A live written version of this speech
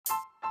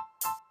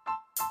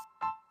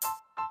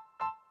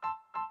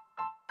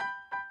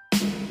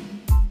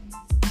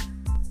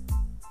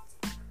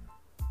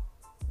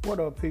What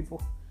up, people?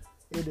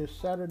 It is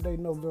Saturday,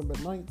 November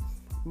 9th.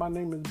 My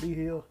name is B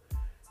Hill,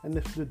 and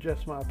this is the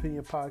Just My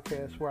Opinion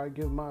podcast where I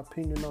give my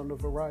opinion on a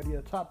variety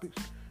of topics.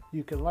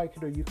 You can like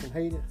it or you can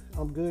hate it.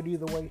 I'm good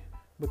either way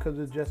because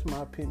it's just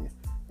my opinion,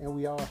 and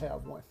we all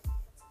have one.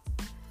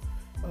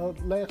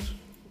 Last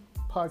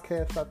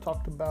podcast, I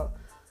talked about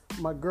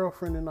my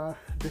girlfriend and I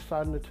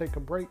deciding to take a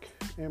break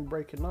and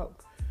breaking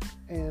up,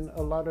 and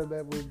a lot of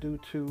that was due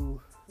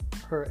to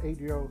her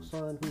 8-year-old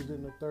son who's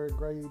in the 3rd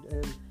grade,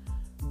 and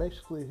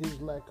basically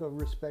his lack of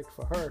respect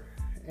for her.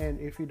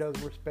 And if he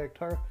doesn't respect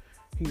her,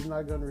 he's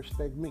not going to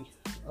respect me.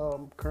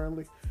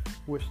 Currently,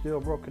 we're still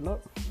broken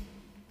up,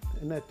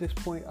 and at this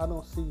point, I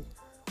don't see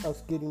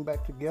us getting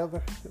back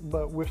together,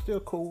 but we're still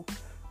cool.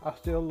 I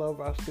still love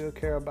her. I still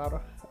care about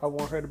her. I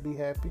want her to be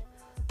happy.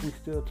 We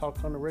still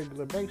talk on a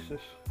regular basis.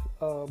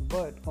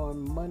 But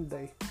on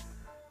Monday,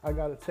 I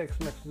got a text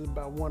message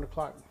about 1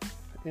 o'clock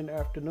in the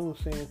afternoon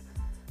saying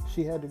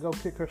she had to go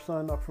pick her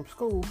son up from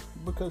school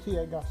because he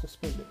had got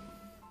suspended.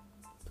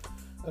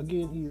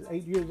 Again, he's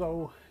 8 years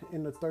old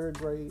in the 3rd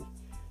grade,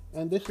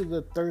 and this is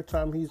the 3rd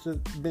time he's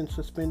been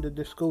suspended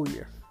this school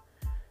year.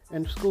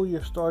 And the school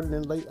year started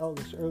in late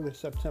August, early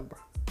September.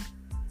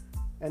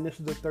 And this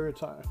is the 3rd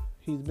time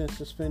he's been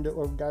suspended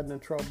or gotten in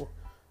trouble.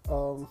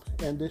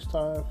 And this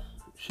time,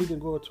 she didn't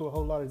go into a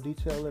whole lot of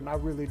detail, and I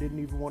really didn't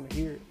even want to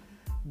hear it.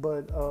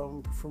 But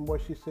from what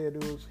she said,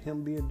 it was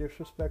him being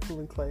disrespectful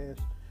in class.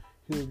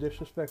 He was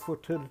disrespectful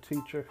to the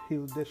teacher. He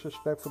was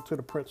disrespectful to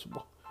the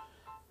principal.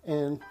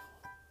 And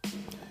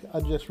I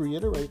just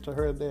reiterate to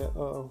her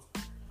that,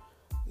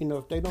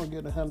 if they don't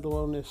get a handle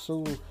on this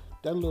soon,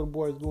 that little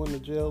boy is going to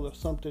jail or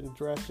something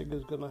drastic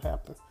is going to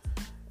happen.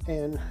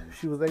 And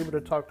she was able to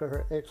talk to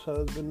her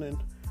ex-husband, and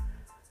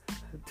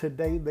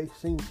today they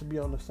seem to be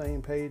on the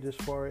same page as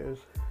far as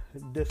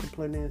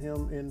disciplining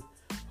him and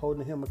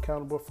holding him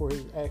accountable for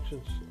his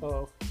actions.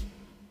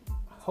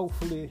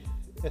 Hopefully,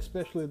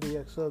 especially the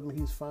ex-husband,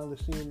 he's finally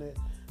seeing that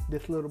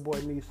this little boy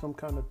needs some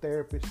kind of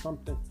therapy,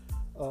 something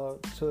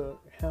to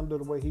handle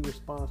the way he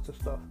responds to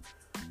stuff.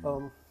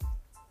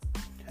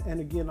 And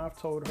again, I've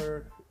told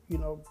her,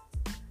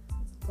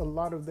 a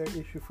lot of their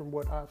issue from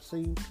what I've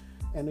seen,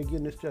 and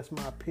again, it's just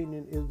my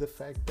opinion, is the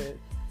fact that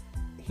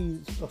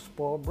he's a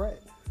spoiled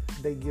brat.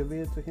 They give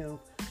in to him,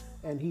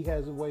 and he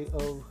has a way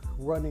of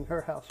running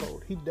her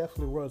household. He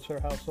definitely runs her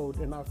household,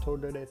 and I've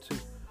told her that too.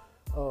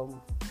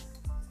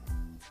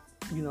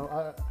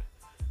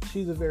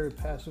 She's a very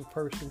passive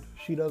person.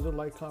 She doesn't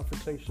like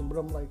confrontation, but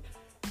I'm like,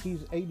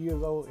 he's 8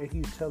 years old and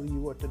he's telling you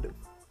what to do.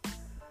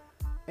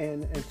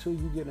 And until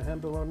you get a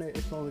handle on it,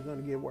 it's only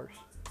going to get worse.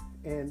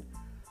 And,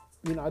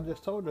 I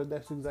just told her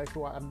that's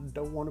exactly why I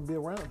don't want to be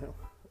around him.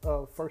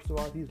 First of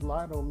all, he's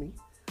lied on me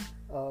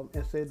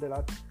and said that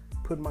I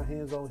put my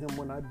hands on him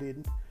when I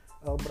didn't.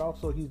 But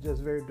also, he's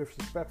just very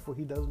disrespectful.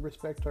 He doesn't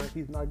respect her.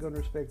 He's not going to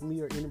respect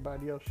me or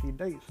anybody else she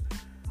dates.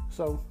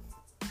 So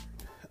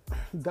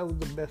that was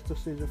the best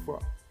decision for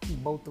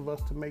both of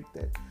us to make,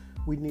 that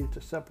we needed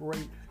to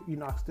separate.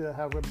 I still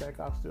have her back.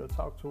 I still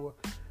talk to her.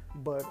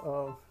 But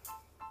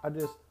I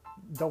just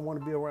don't want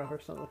to be around her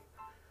son.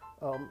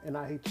 And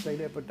I hate to say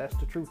that, but that's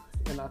the truth.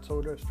 And I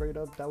told her straight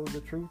up that was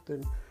the truth.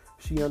 And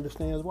she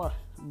understands why.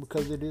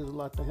 Because it is a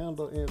lot to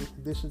handle. And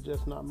this is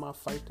just not my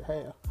fight to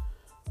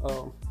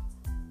have.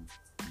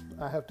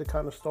 I have to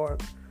kind of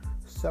start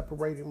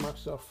separating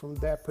myself from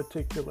that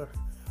particular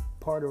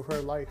part of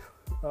her life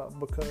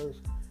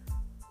because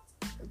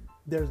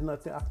there's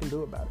nothing I can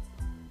do about it.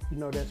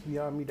 That's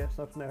beyond me. That's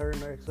something that her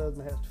and her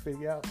ex-husband has to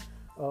figure out.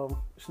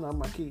 It's not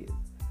my kid.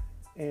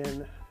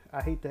 And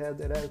I hate to have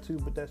that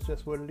attitude, but that's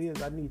just what it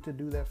is. I need to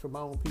do that for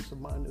my own peace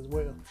of mind as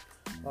well.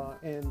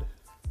 And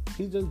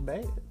he's just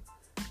bad.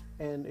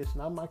 And it's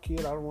not my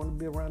kid. I don't want to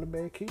be around a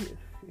bad kid.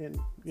 And,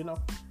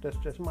 that's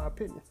just my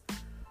opinion.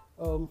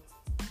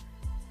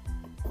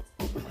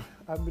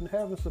 I've been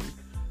having some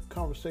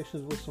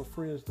conversations with some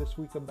friends this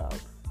week about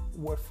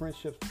what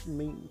friendship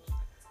means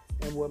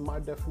and what my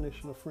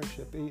definition of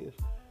friendship is.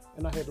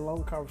 And I had a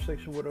long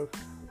conversation with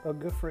a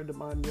good friend of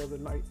mine the other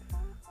night.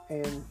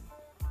 And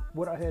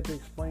what I had to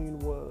explain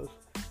was,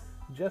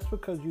 just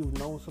because you've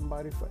known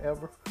somebody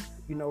forever,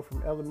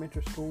 from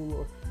elementary school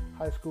or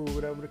high school,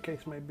 whatever the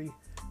case may be,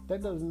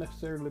 that doesn't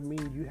necessarily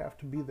mean you have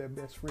to be their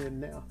best friend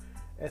now,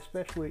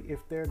 especially if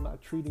they're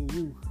not treating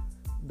you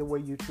the way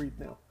you treat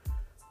them.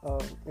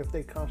 If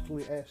they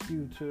constantly ask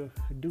you to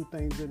do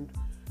things and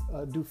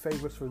do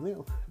favors for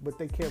them, but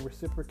they can't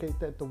reciprocate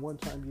that the one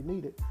time you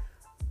need it,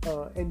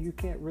 and you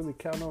can't really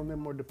count on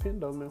them or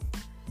depend on them,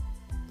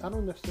 I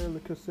don't necessarily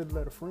consider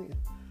that a friend.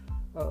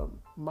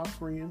 My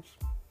friends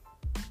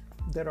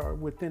that are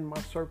within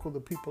my circle, the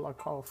people I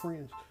call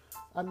friends,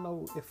 I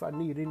know if I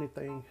need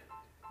anything,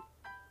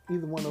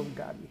 either one of them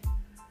got me.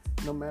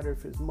 No matter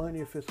if it's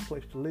money, if it's a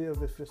place to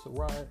live, if it's a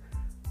ride,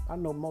 I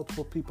know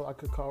multiple people I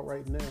could call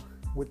right now.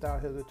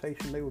 Without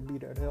hesitation, they would be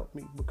there to help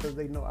me because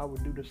they know I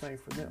would do the same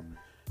for them.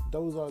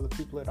 Those are the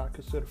people that I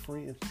consider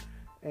friends.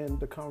 And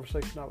the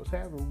conversation I was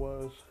having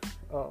was,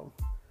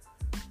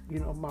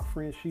 my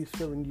friend, she's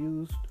feeling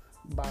used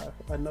by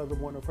another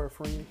one of her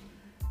friends.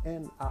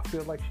 And I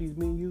feel like she's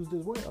being used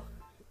as well.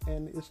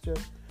 And it's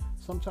just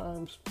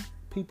sometimes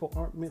people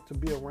aren't meant to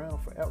be around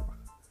forever.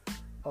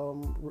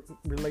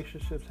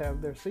 Relationships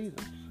have their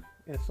seasons,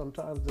 and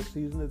sometimes the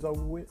season is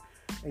over with,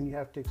 and you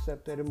have to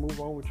accept that and move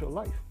on with your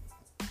life.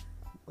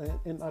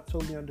 And I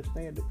totally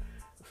understand it.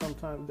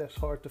 Sometimes that's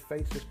hard to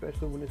face,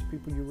 especially when it's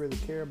people you really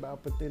care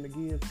about. But then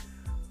again,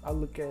 I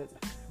look at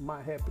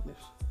my happiness,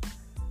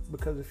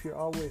 because if you're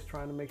always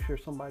trying to make sure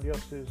somebody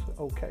else is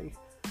okay,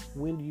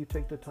 when do you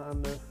take the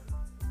time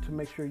to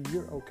make sure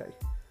you're okay?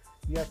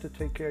 You have to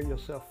take care of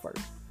yourself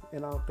first,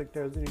 and I don't think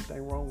there's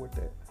anything wrong with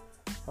that.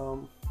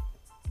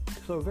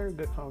 So a very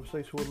good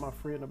conversation with my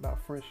friend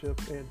about friendship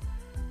and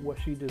what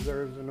she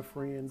deserves in a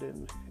friend,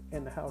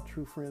 and how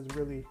true friends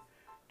really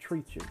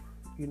treat you.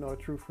 You know, a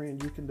true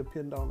friend, you can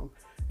depend on them.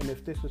 And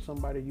if this is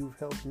somebody you've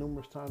helped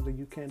numerous times and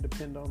you can't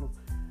depend on them,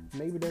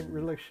 maybe that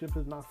relationship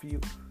is not for you.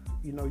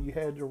 You know, you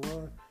had your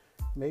run.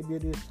 Maybe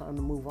it is time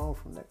to move on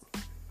from that.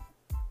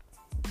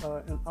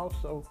 And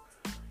also,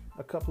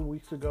 a couple of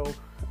weeks ago,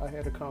 I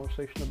had a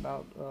conversation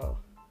about,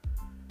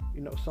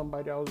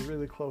 somebody I was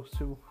really close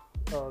to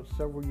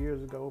several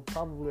years ago,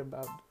 probably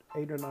about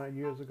 8 or 9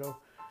 years ago.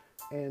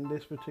 And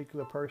this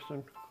particular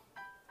person,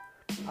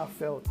 I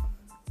felt,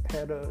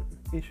 had an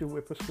issue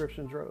with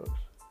prescription drugs.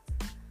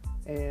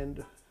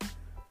 And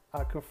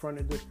I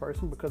confronted this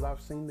person because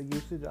I've seen the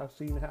usage. I've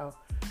seen how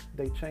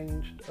they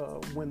changed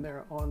when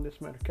they're on this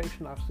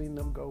medication. I've seen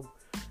them go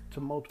to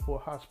multiple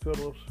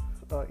hospitals,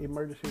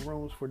 emergency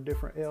rooms for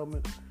different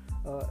ailments.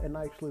 And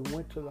I actually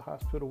went to the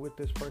hospital with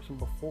this person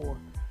before,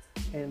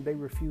 and they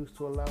refused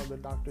to allow the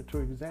doctor to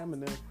examine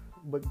them,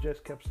 but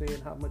just kept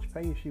saying how much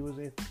pain she was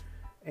in,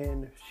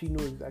 and she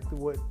knew exactly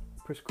what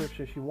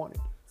prescription she wanted.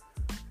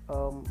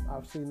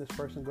 I've seen this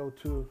person go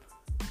to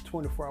a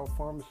 24-hour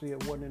pharmacy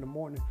at 1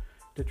 a.m.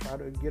 to try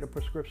to get a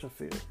prescription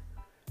filled.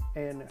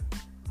 And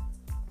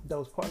that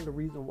was part of the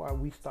reason why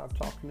we stopped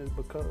talking, is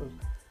because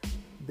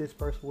this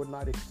person would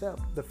not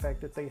accept the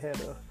fact that they had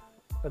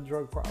a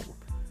drug problem.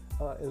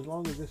 As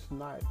long as it's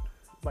not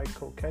like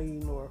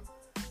cocaine or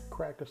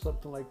crack or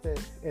something like that,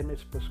 and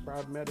it's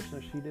prescribed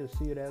medicine, she didn't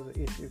see it as an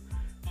issue.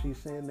 She's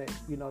saying that,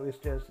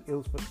 it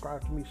was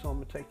prescribed to me, so I'm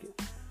gonna take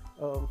it.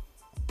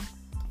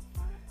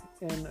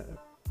 And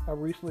I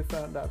recently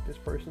found out this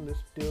person is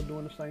still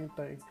doing the same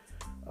thing.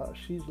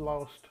 She's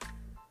lost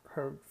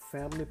her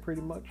family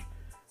pretty much,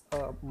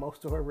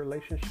 most of her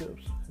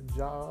relationships,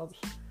 jobs,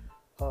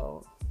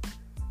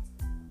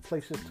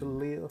 places to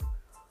live.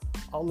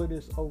 All of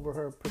this over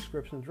her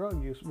prescription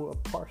drug use. Well,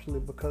 partially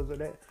because of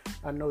that.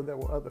 I know there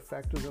were other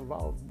factors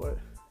involved, but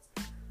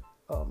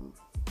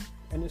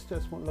and it's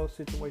just one of those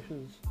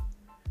situations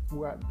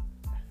where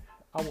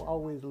I will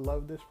always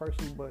love this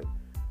person, but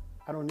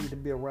I don't need to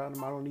be around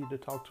them. I don't need to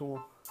talk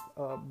to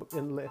them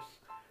unless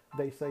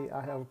they say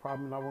I have a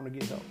problem and I want to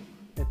get help.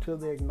 Until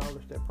they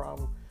acknowledge that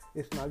problem,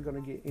 it's not going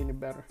to get any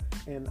better.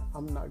 And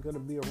I'm not going to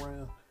be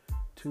around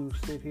to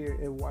sit here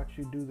and watch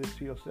you do this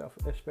to yourself,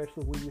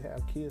 especially when you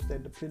have kids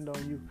that depend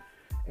on you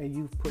and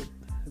you've put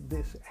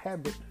this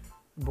habit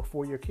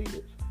before your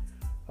kids.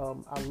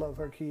 I love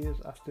her kids.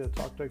 I still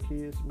talk to her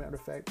kids. Matter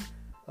of fact,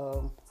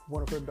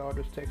 one of her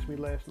daughters texted me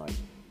last night,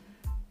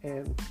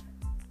 and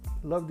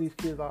love these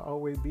kids. I'll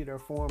always be there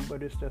for them,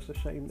 but it's just a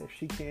shame that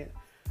she can't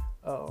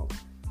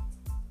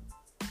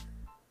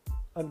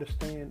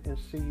understand and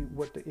see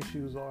what the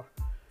issues are.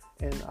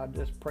 And I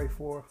just pray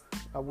for her.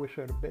 I wish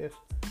her the best.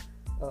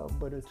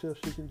 But until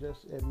she can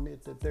just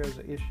admit that there's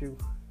an issue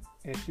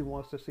and she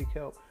wants to seek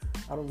help,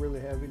 I don't really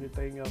have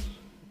anything else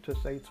to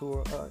say to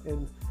her.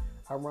 And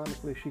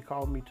ironically, she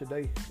called me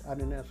today. I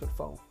didn't answer the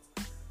phone.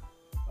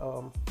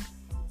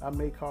 I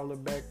may call her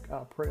back.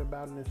 I'll pray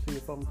about it and see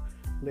if I'm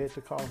led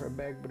to call her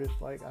back. But it's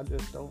like I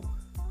just don't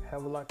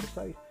have a lot to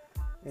say.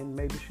 And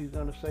maybe she's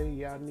going to say,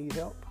 yeah, I need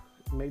help.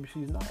 Maybe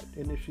she's not.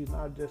 And if she's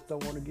not, I just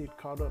don't want to get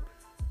caught up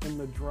in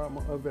the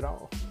drama of it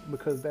all.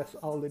 Because that's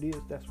all it is.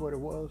 That's what it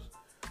was.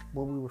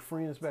 When we were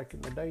friends back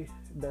in the day,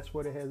 that's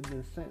what it has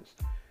been since.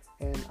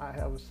 And I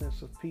have a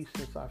sense of peace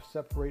since I've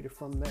separated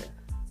from that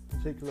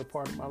particular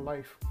part of my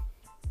life.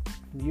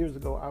 Years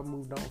ago, I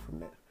moved on from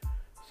that.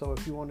 So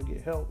if you want to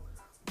get help,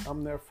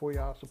 I'm there for you.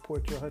 I'll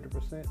support you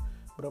 100%.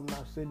 But I'm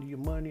not sending you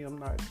money. I'm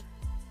not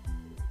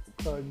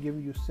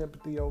giving you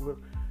sympathy over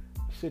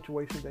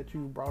situations that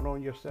you've brought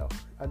on yourself.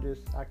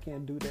 I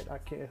can't do that. I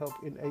can't help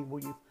enable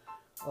you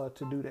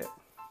to do that.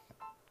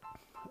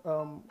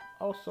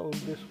 Also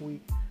this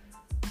week,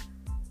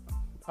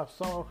 I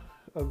saw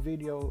a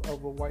video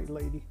of a white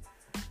lady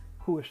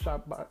who was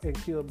shot and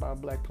killed by a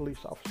black police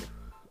officer.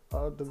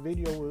 The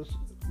video was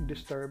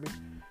disturbing.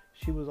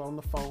 She was on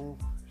the phone.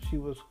 She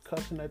was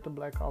cussing at the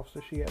black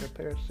officer. She had a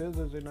pair of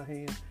scissors in her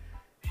hand.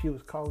 She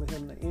was calling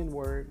him the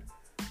N-word.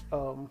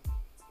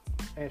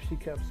 And she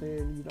kept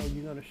saying,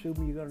 you're going to shoot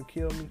me, you're going to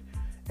kill me.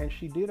 And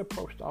she did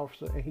approach the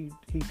officer, and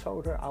he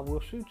told her, I will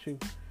shoot you.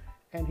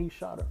 And he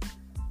shot her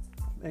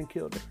and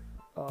killed her.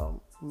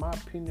 My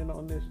opinion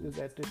on this is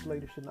that this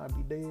lady should not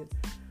be dead.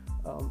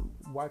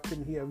 Why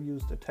couldn't he have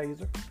used a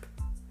taser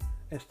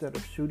instead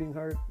of shooting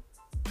her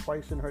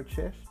twice in her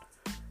chest?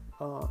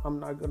 I'm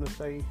not going to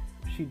say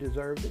she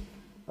deserved it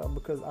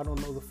because I don't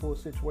know the full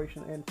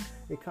situation. And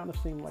it kind of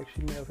seemed like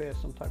she may have had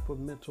some type of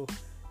mental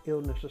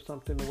illness or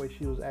something, the way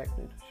she was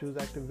acting. She was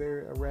acting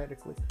very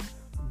erratically.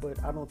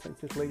 But I don't think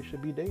this lady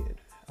should be dead.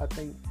 I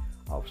think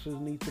officers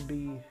need to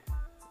be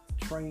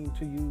trained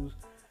to use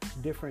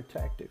different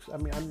tactics. I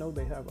mean, I know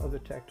they have other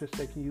tactics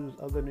they can use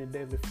other than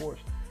deadly force.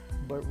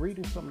 But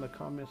reading some of the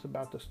comments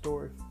about the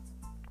story,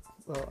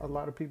 a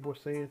lot of people were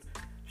saying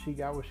she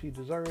got what she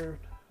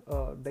deserved.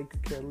 They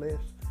could care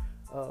less.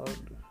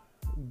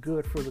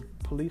 Good for the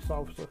police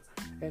officer.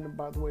 And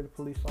by the way, the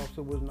police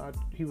officer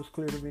he was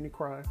cleared of any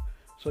crime,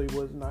 so he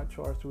was not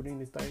charged with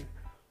anything.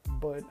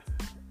 But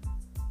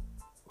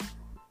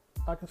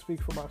I can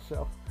speak for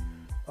myself.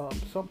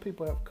 Some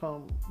people have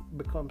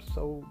become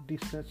so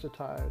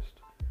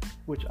desensitized,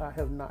 which I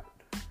have not,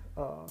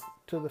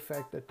 to the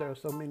fact that there are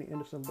so many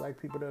innocent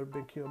black people that have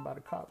been killed by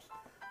the cops.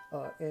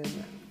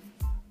 And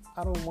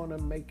I don't want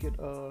to make it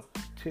a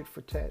tit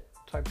for tat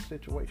type of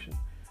situation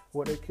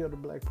where they killed a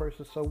black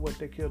person, so what,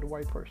 they killed a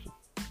white person.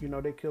 You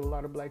know, they kill a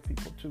lot of black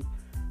people too.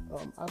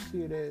 I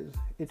see it as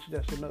it's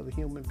just another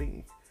human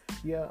being.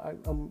 Yeah,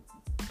 I'm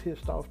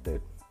pissed off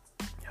that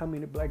how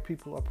many black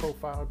people are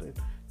profiled and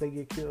they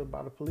get killed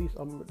by the police.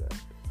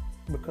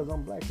 Because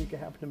I'm black, it can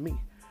happen to me.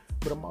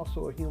 But I'm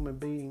also a human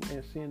being,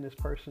 and seeing this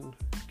person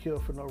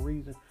killed for no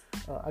reason,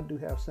 I do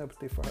have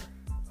sympathy for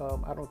her.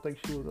 I don't think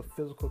she was a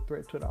physical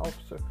threat to the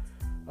officer.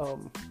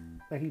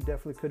 And he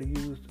definitely could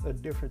have used a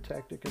different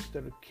tactic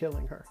instead of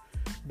killing her.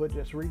 But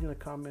just reading the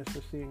comments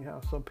and seeing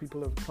how some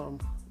people have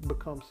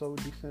become so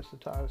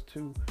desensitized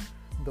to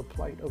the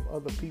plight of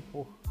other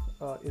people,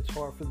 it's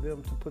hard for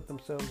them to put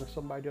themselves in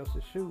somebody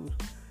else's shoes.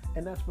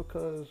 And that's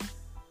because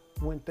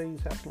when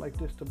things happen like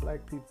this to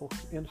black people,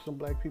 innocent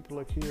black people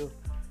are killed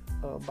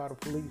by the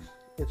police,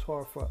 it's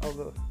hard for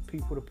other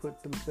people to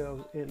put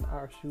themselves in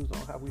our shoes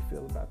on how we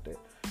feel about that.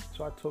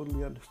 So I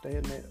totally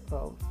understand that.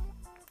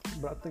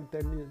 But I think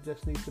there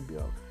just needs to be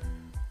an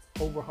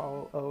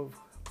overhaul of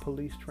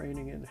police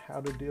training and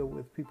how to deal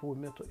with people with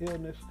mental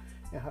illness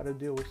and how to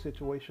deal with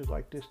situations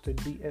like this to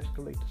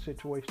de-escalate the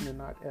situation and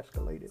not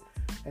escalate it.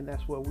 And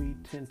that's what we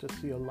tend to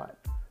see a lot.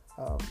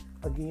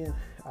 Again,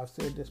 I've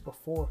said this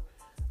before.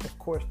 Of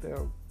course, there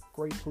are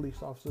great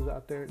police officers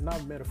out there. And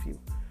I've met a few,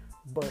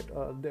 but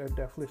there are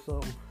definitely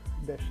some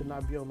that should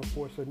not be on the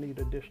force or need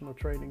additional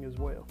training as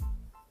well.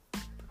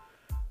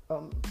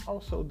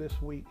 Also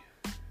this week,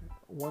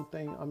 one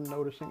thing I'm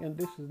noticing, and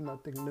this is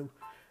nothing new,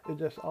 is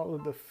just all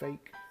of the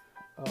fake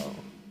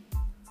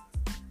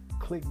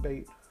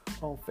clickbait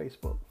on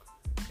Facebook.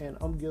 And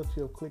I'm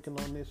guilty of clicking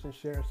on this and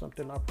sharing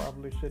something I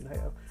probably shouldn't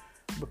have,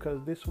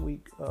 because this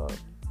week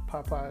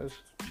Popeye's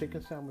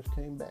chicken sandwich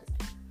came back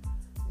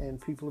and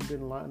people have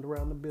been lined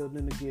around the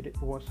building to get it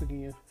once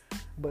again.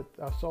 But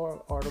I saw an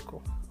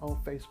article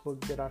on Facebook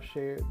that I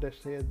shared that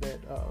said that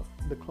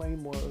the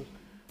claim was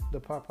the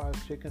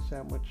Popeye's chicken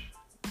sandwich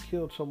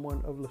killed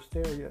someone of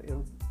listeria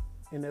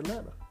in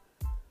Atlanta,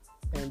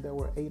 and there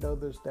were 8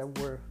 others that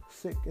were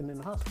sick and in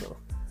the hospital.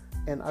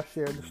 And I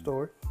shared the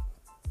story,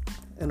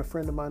 and a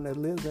friend of mine that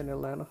lives in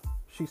Atlanta,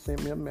 she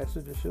sent me a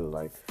message and she was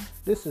like,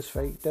 "This is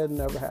fake, that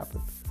never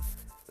happened."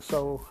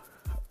 So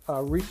I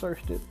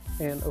researched it,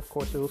 and of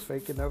course it was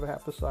fake, it never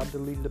happened. So I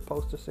deleted the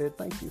post and said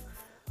thank you.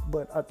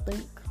 But I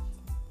think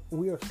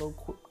we are so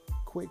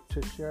quick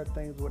to share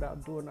things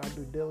without doing our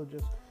due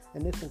diligence,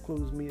 and this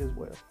includes me as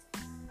well,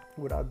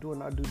 without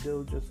doing our due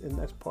diligence. And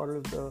that's part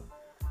of the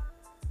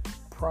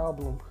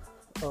problem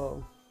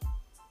of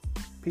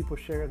people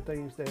sharing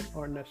things that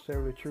aren't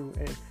necessarily true,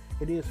 and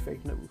it is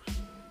fake news.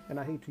 And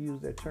I hate to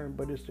use that term,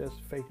 but it's just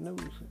fake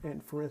news.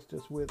 And for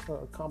instance, with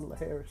Kamala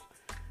Harris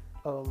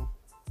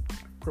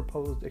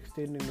proposed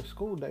extending the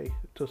school day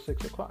till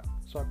 6 o'clock.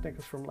 So I think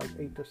it's from like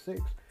 8 to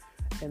 6.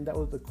 And that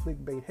was the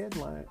clickbait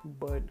headline.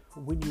 But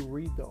when you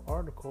read the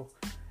article,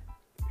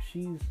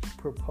 she's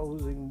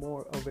proposing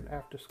more of an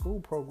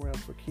after-school program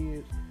for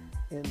kids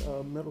in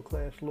middle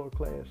class, lower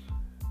class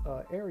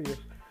areas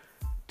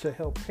to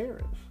help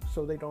parents,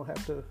 so they don't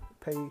have to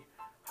pay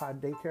high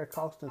daycare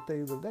costs and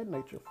things of that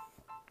nature.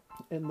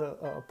 And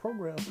the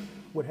program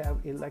would have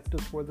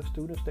electives for the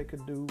students. They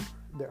could do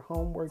their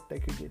homework, they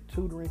could get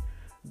tutoring,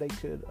 they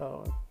could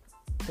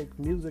take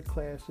music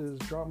classes,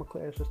 drama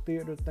classes,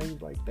 theater,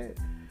 things like that,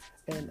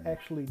 and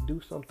actually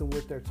do something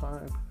with their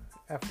time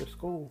after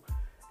school.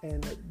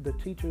 And the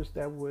teachers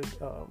that would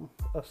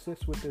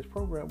assist with this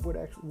program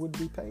would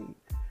be paid.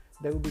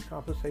 They would be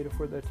compensated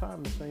for their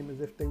time, the same as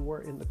if they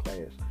were in the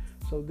class.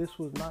 So this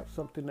was not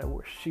something that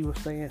she was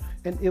saying,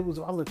 and it was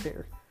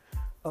voluntary.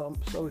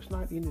 So it's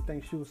not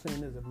anything she was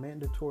saying is a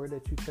mandatory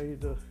that you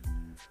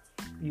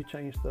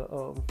change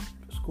the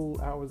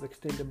school hours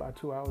extended by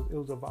 2 hours. It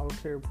was a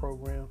voluntary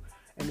program,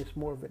 and it's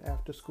more of an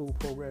after-school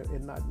program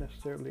and not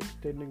necessarily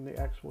extending the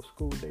actual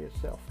school day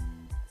itself.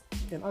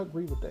 And I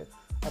agree with that.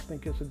 I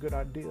think it's a good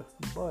idea,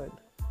 but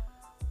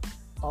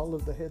all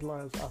of the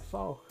headlines I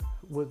saw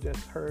was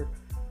just her,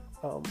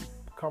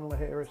 Kamala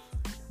Harris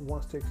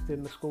wants to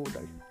extend the school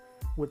day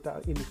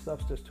without any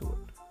substance to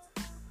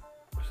it.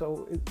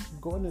 So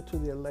going into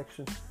the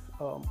election,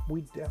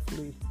 we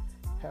definitely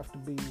have to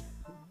be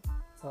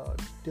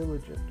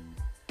diligent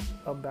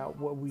about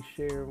what we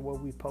share and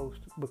what we post,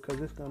 because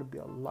there's going to be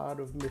a lot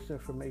of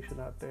misinformation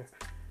out there.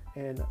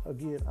 And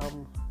again,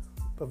 I'm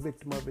a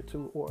victim of it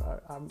too,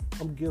 or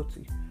I'm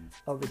guilty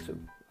of it too,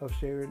 of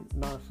sharing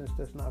nonsense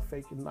that's not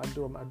fake and not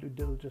doing my due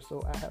diligence.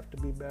 So I have to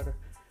be better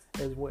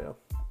as well,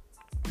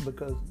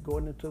 because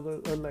going into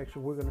the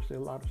election, we're going to see a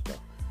lot of stuff.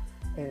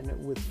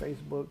 And with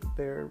Facebook,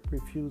 they're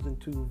refusing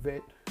to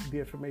vet the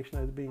information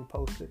that's being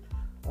posted.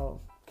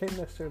 Can't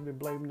necessarily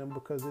blame them,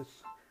 because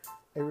it's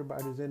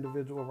everybody's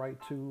individual right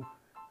to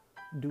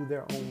do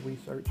their own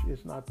research.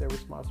 It's not their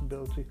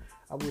responsibility.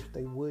 I wish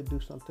they would do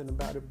something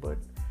about it, but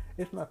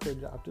it's not their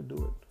job to do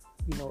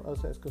it. You know,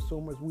 us as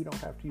consumers, we don't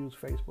have to use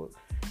Facebook.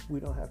 We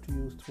don't have to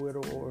use Twitter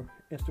or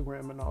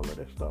Instagram and all of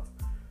that stuff.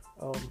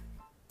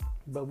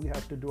 But we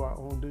have to do our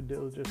own due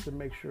diligence to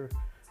make sure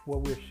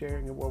what we're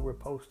sharing and what we're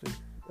posting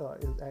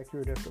is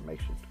accurate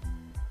information.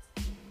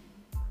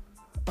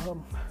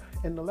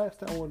 And the last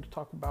thing I wanted to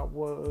talk about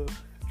was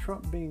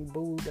Trump being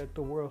booed at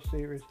the World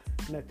Series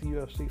and at the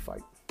UFC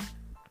fight.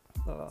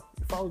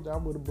 If I was there, I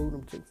would have booed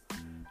him too.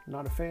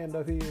 Not a fan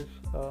of his.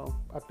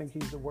 I think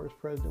he's the worst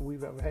president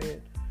we've ever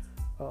had.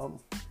 And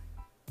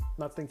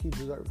I think he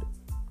deserved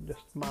it.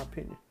 Just my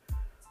opinion.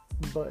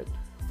 But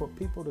for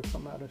people to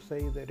come out and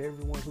say that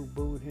everyone who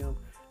booed him,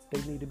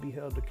 they need to be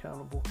held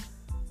accountable.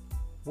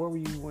 Where were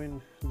you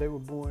when they were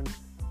booing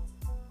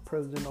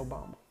President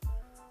Obama?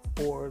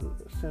 Or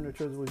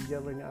senators was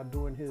yelling out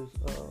during his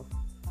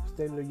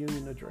State of the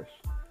Union address?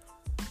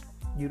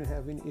 You didn't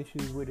have any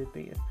issues with it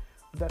then.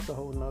 But that's a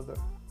whole nother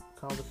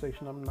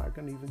conversation I'm not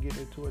going to even get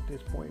into at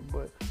this point.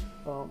 But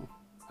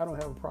I don't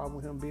have a problem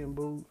with him being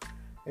booed.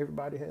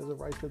 Everybody has a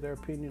right to their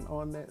opinion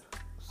on that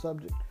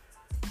subject.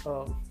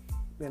 And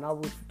if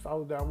I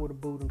was there, I would have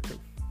booed him too.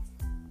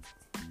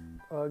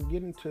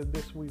 Getting to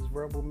this week's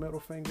verbal middle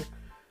finger,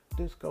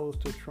 this goes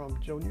to Trump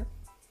Jr.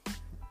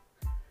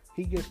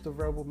 He gets the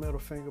verbal middle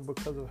finger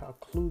because of how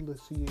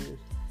clueless he is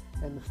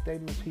and the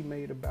statements he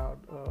made about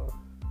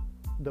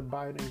the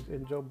Bidens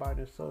and Joe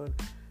Biden's son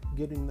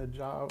getting the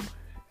job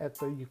at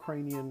the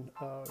Ukrainian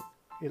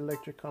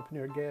electric company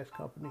or gas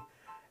company,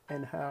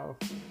 and how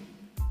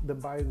the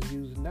Bidens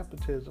used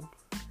nepotism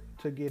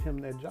to get him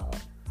that job.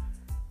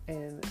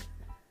 And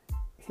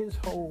his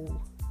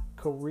whole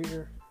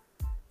career,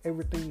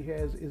 everything he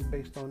has is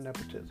based on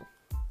nepotism.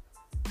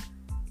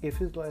 If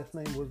his last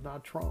name was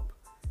not Trump,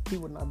 he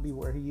would not be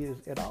where he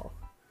is at all.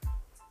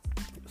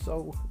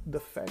 So the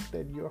fact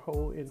that your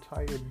whole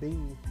entire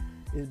being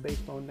is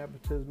based on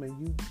nepotism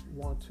and you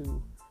want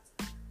to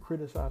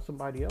criticize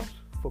somebody else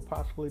for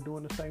possibly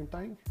doing the same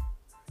thing,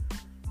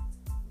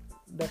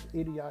 that's an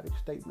idiotic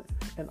statement.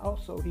 And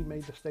also he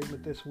made the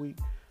statement this week,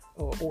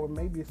 or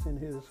maybe it's in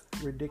his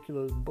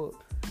ridiculous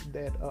book,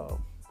 that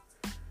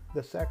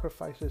the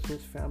sacrifices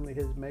his family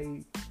has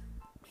made,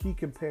 he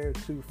compared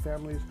to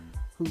families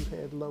who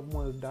had loved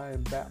ones die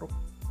in battle.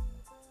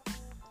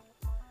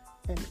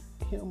 And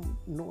him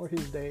nor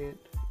his dad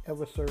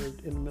ever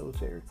served in the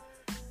military.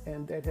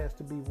 And that has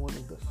to be one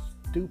of the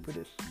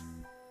stupidest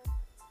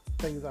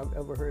things I've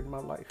ever heard in my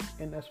life.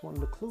 And that's one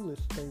of the clueless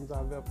things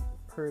I've ever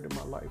heard in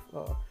my life.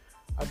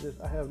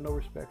 I have no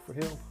respect for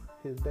him.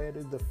 His dad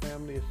is the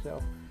family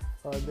itself.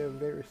 They're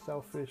very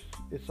selfish.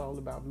 It's all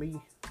about me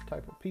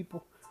type of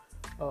people.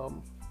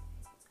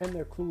 And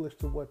they're clueless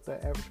to what the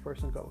average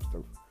person goes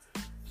through.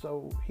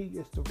 So he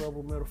gets the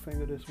verbal middle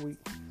finger this week.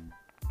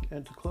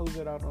 And to close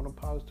it out on a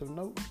positive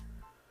note,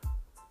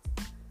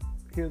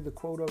 here's the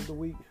quote of the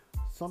week.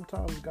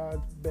 Sometimes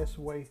God's best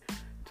way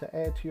to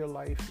add to your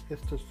life is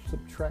to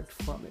subtract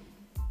from it.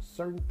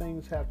 Certain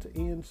things have to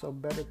end so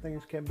better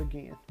things can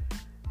begin.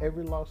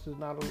 Every loss is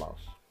not a loss.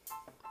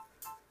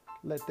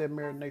 Let that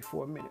marinate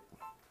for a minute.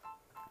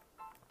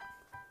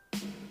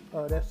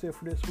 That's it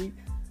for this week.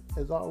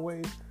 As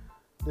always,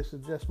 this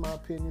is just my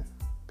opinion.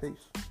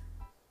 Peace.